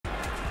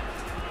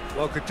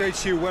Well, good day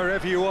to you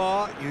wherever you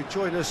are. You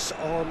join us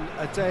on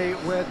a day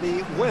where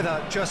the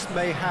weather just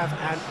may have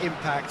an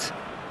impact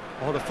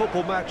on a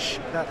football match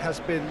that has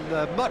been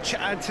much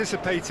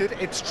anticipated.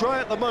 It's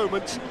dry at the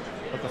moment,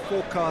 but the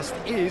forecast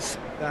is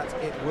that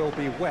it will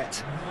be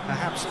wet,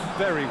 perhaps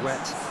very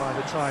wet by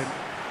the time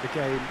the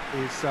game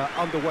is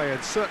underway,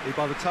 and certainly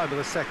by the time of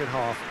the second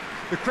half.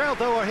 The crowd,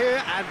 though, are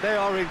here, and they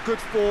are in good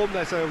form.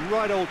 There's a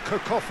right old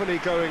cacophony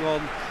going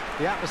on.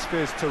 The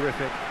atmosphere's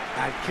terrific,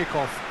 and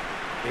kick-off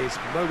is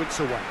moments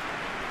away.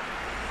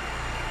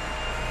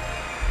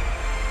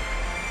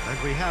 And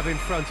we have in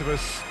front of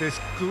us this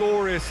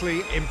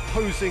gloriously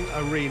imposing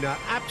arena,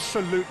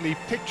 absolutely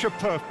picture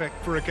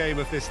perfect for a game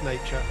of this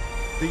nature.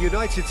 The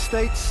United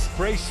States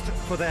braced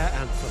for their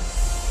anthem.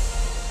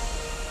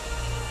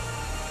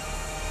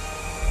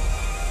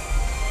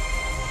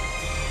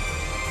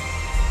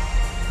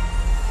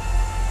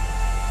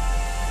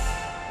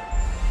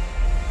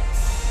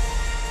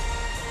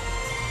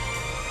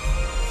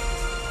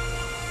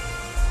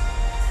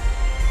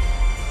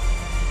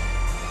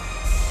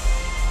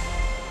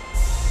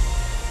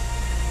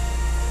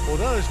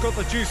 Well, it's got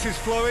the juices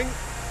flowing,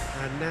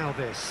 and now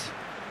this.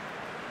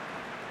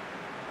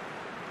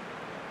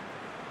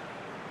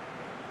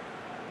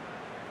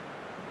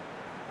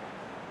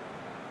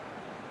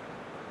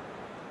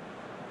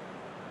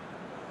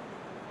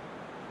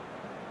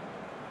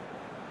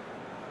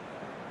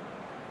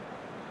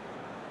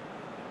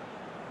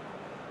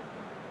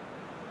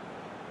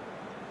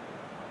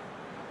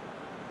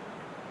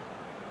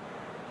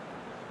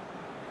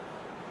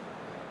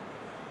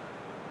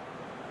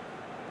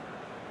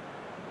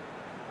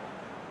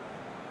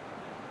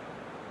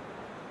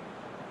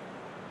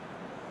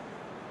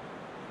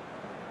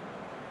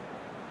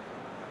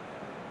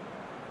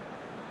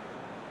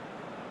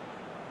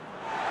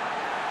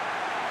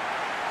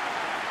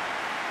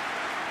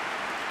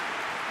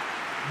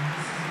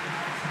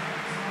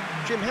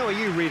 Jim, how are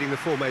you reading the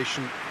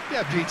formation?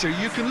 Yeah, Peter,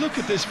 you can look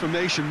at this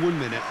formation 1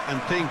 minute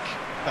and think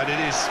that it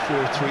is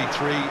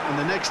 4-3-3, and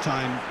the next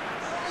time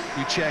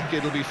you check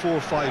it'll be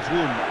 4-5-1,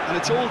 and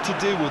it's all to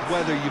do with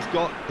whether you've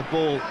got the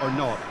ball or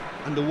not,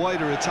 and the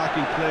wider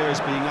attacking players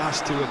being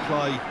asked to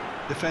apply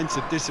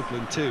defensive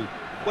discipline too.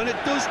 When it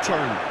does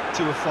turn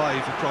to a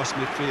 5 across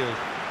midfield,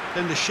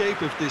 then the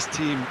shape of this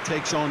team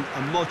takes on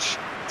a much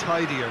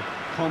tidier,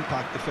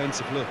 compact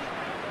defensive look.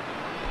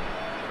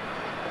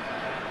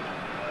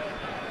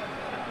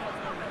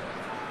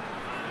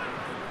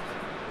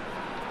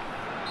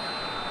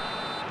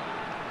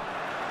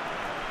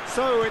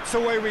 So it's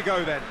away we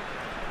go then.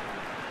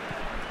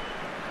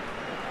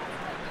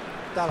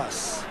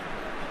 Dallas.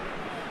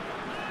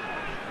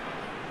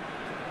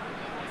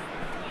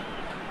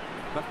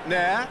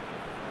 McNair.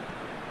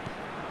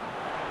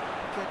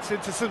 Gets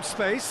into some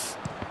space.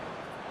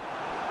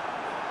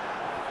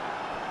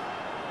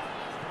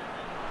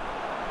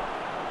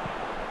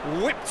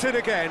 Whipped it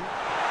again.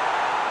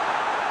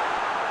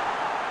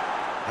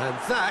 And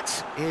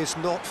that is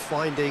not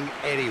finding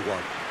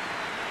anyone.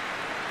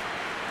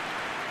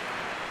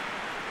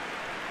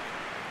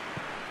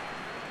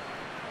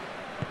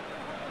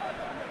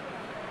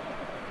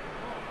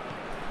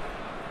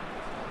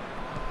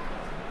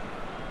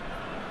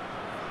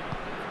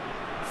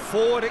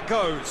 Forward it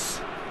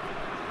goes.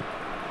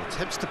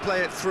 Attempts to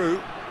play it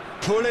through.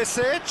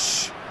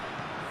 Pulisic.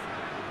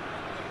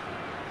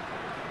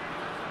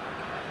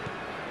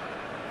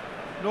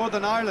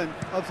 Northern Ireland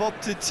have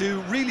opted to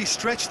really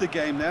stretch the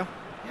game now.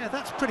 Yeah,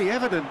 that's pretty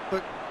evident,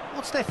 but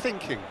what's their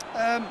thinking?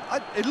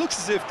 It looks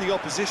as if the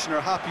opposition are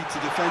happy to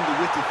defend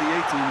the width of the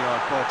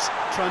 18-yard box,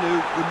 trying to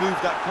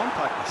remove that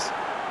compactness.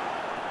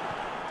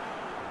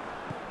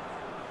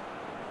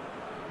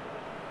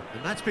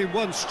 And that's been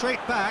won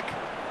straight back.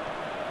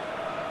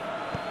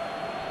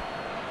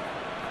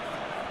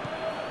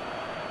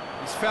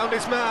 He's found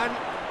his man.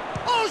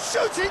 Oh,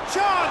 shooting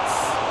chance!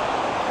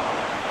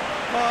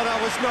 Oh, that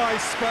was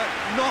nice, but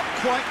not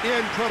quite the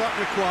end product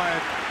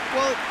required.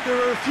 Well, there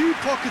are a few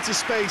pockets of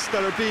space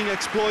that are being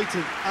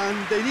exploited, and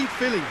they need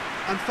filling,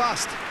 and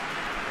fast.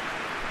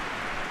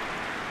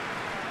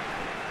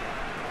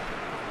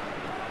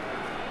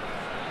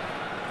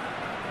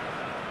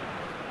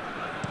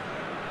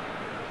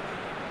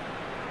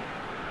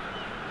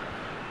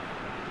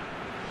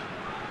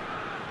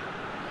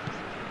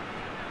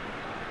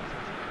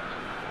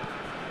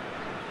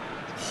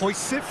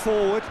 Hoists it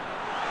forward.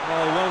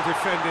 Oh, well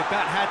defended.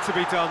 That had to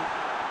be done.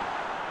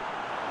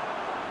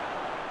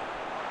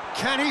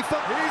 Can he?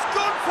 He's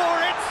gone for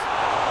it!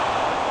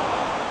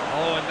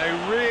 Oh, and they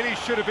really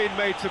should have been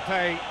made to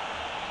pay.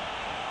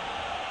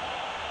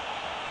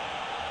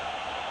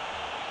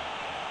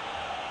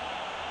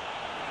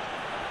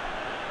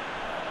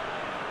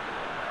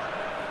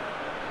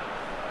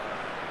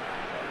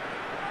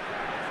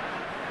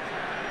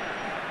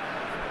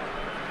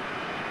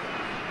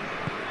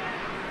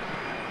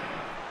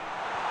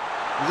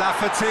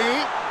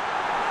 Lafferty.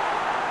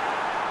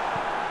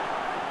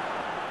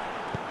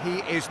 He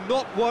is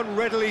not one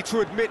readily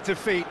to admit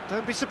defeat.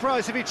 Don't be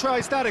surprised if he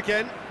tries that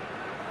again.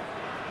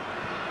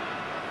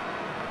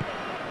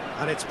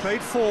 And it's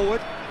played forward.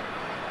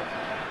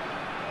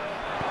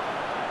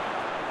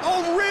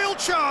 Oh, real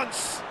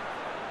chance!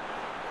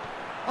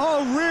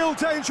 Oh, real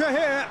danger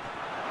here.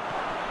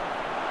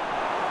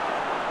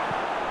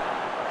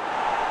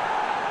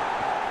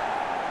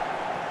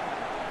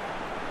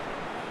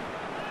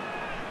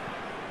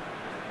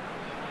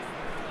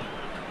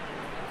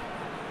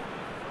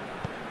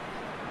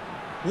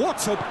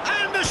 What a...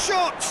 and the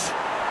shot!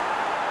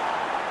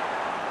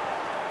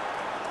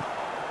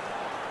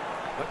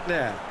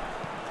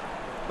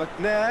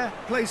 McNair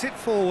plays it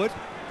forward.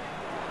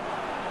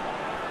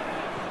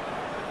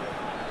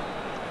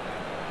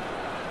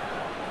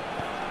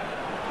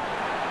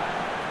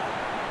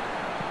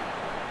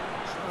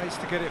 Tries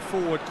to get it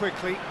forward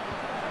quickly.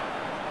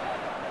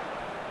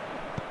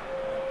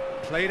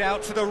 Played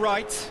out to the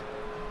right.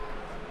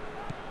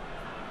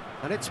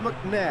 And it's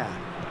McNair.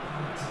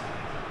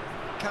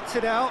 Cuts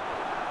it out.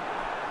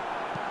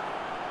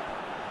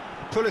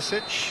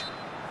 Pulisic.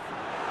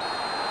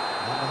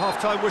 And the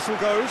half-time whistle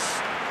goes.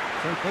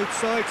 So both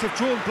sides have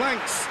drawn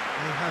blanks.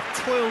 They have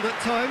toiled at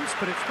times,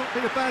 but it's not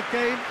been a bad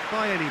game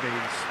by any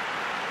means.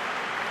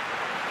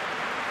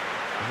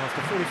 And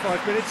after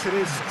 45 minutes, it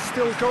is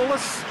still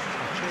goalless. A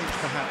change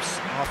perhaps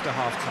after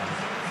half-time.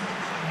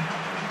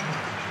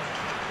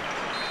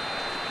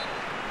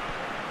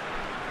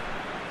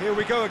 Here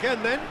we go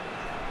again then.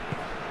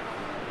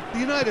 The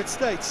United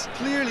States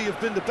clearly have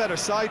been the better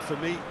side for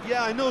me.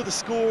 Yeah, I know the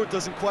score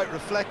doesn't quite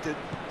reflect it,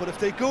 but if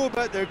they go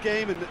about their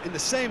game in the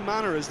same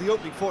manner as the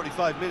opening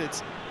 45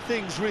 minutes,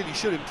 things really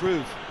should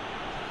improve.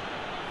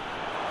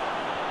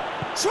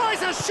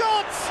 Tries a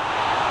shot!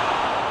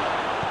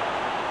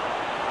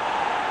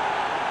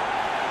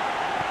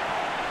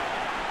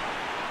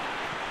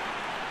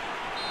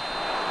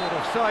 Not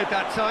offside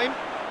that time.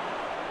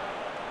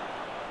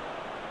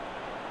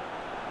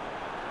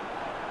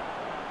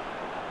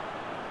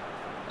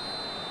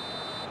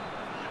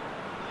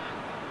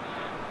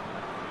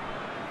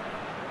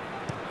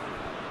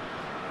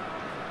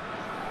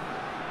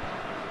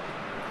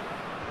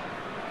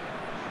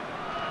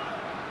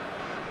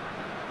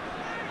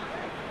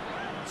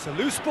 It's a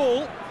loose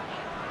ball.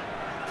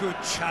 Good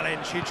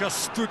challenge, he just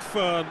stood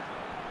firm.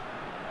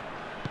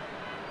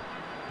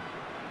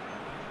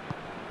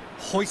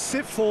 Hoists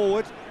it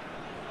forward.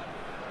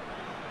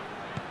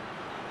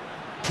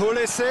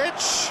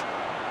 Pulisic.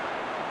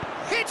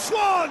 Hits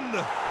one!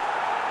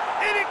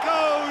 In it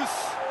goes!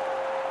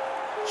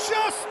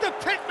 Just the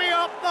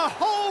pick-me-up the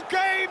whole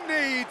game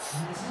needs!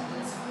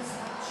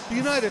 The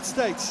United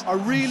States are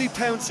really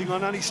pouncing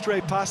on any stray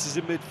passes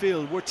in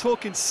midfield. We're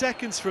talking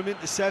seconds from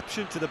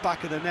interception to the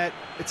back of the net.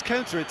 It's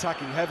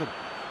counter-attacking heaven.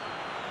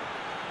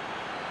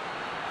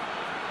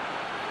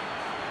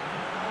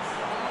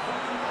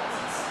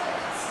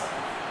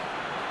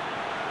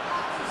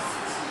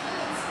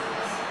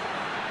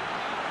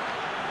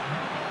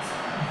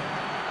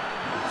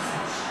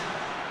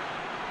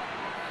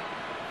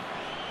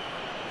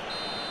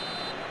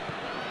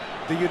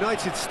 The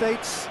United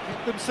States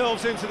get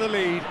themselves into the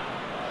lead.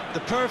 The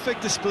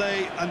perfect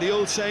display, and the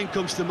old saying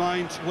comes to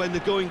mind, when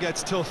the going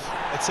gets tough,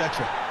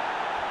 etc.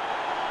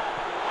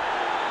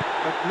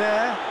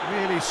 McNair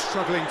really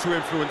struggling to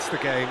influence the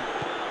game.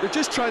 They're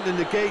just trying to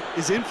negate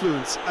his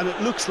influence, and it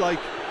looks like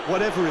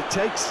whatever it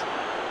takes.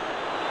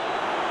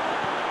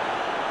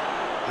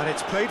 And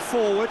it's played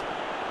forward.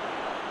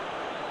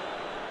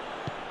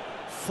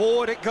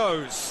 Forward it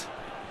goes.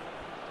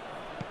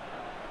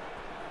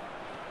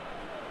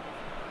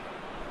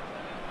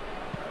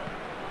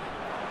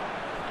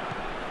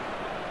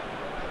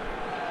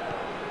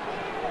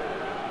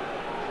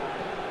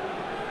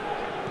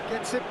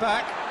 Gets it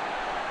back.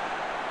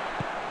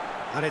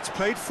 And it's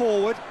played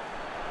forward.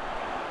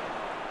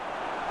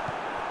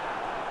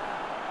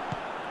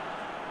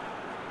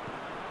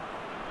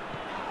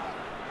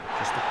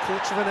 Just a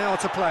quarter of an hour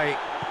to play.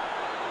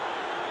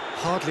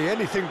 Hardly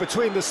anything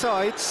between the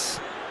sides.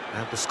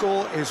 And the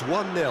score is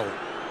 1-0.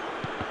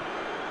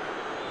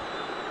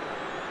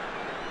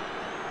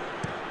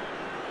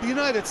 The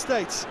United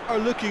States are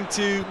looking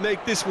to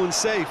make this one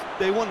safe.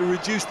 They want to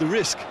reduce the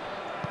risk.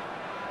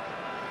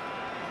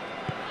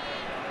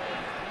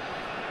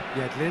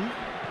 Yedlin.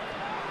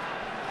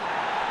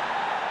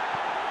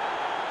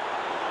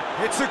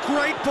 It's a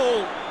great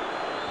ball.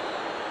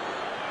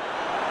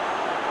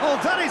 Oh,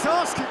 that is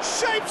asking.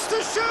 Shapes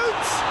to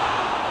shoot!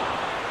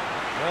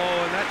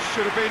 Oh, and that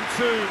should have been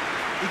two.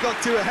 He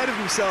got too ahead of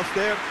himself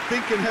there,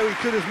 thinking how he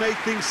could have made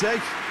things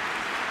safe.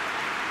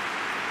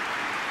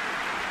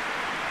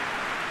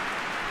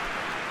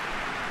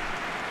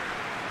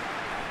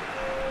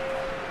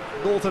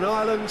 Northern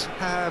Ireland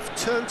have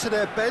turned to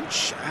their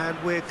bench, and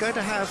we're going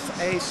to have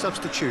a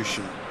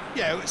substitution.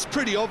 Yeah, it's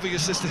pretty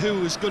obvious as to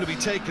who was going to be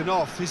taken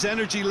off. His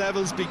energy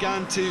levels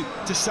began to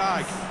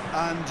sag,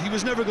 and he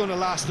was never going to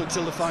last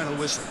until the final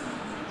whistle.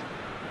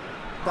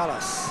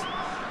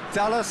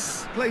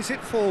 Dallas plays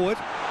it forward.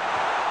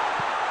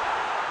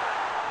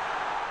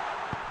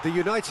 The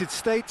United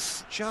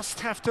States just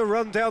have to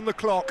run down the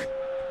clock.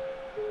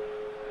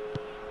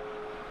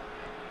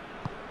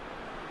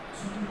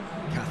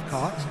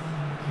 Cathcart.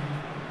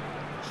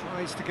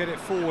 Tries to get it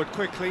forward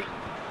quickly.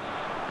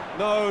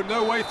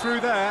 No way through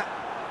there.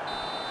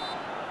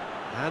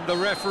 And the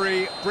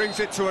referee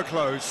brings it to a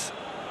close.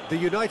 The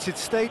United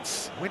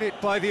States win it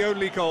by the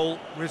only goal.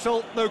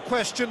 Result, no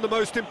question, the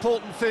most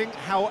important thing,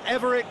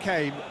 however it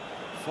came.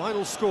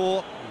 Final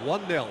score,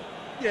 1-0.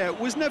 Yeah, it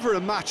was never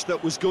a match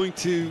that was going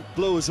to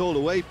blow us all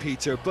away,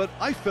 Peter, but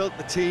I felt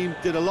the team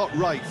did a lot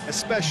right,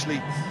 especially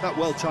that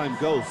well-timed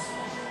goal.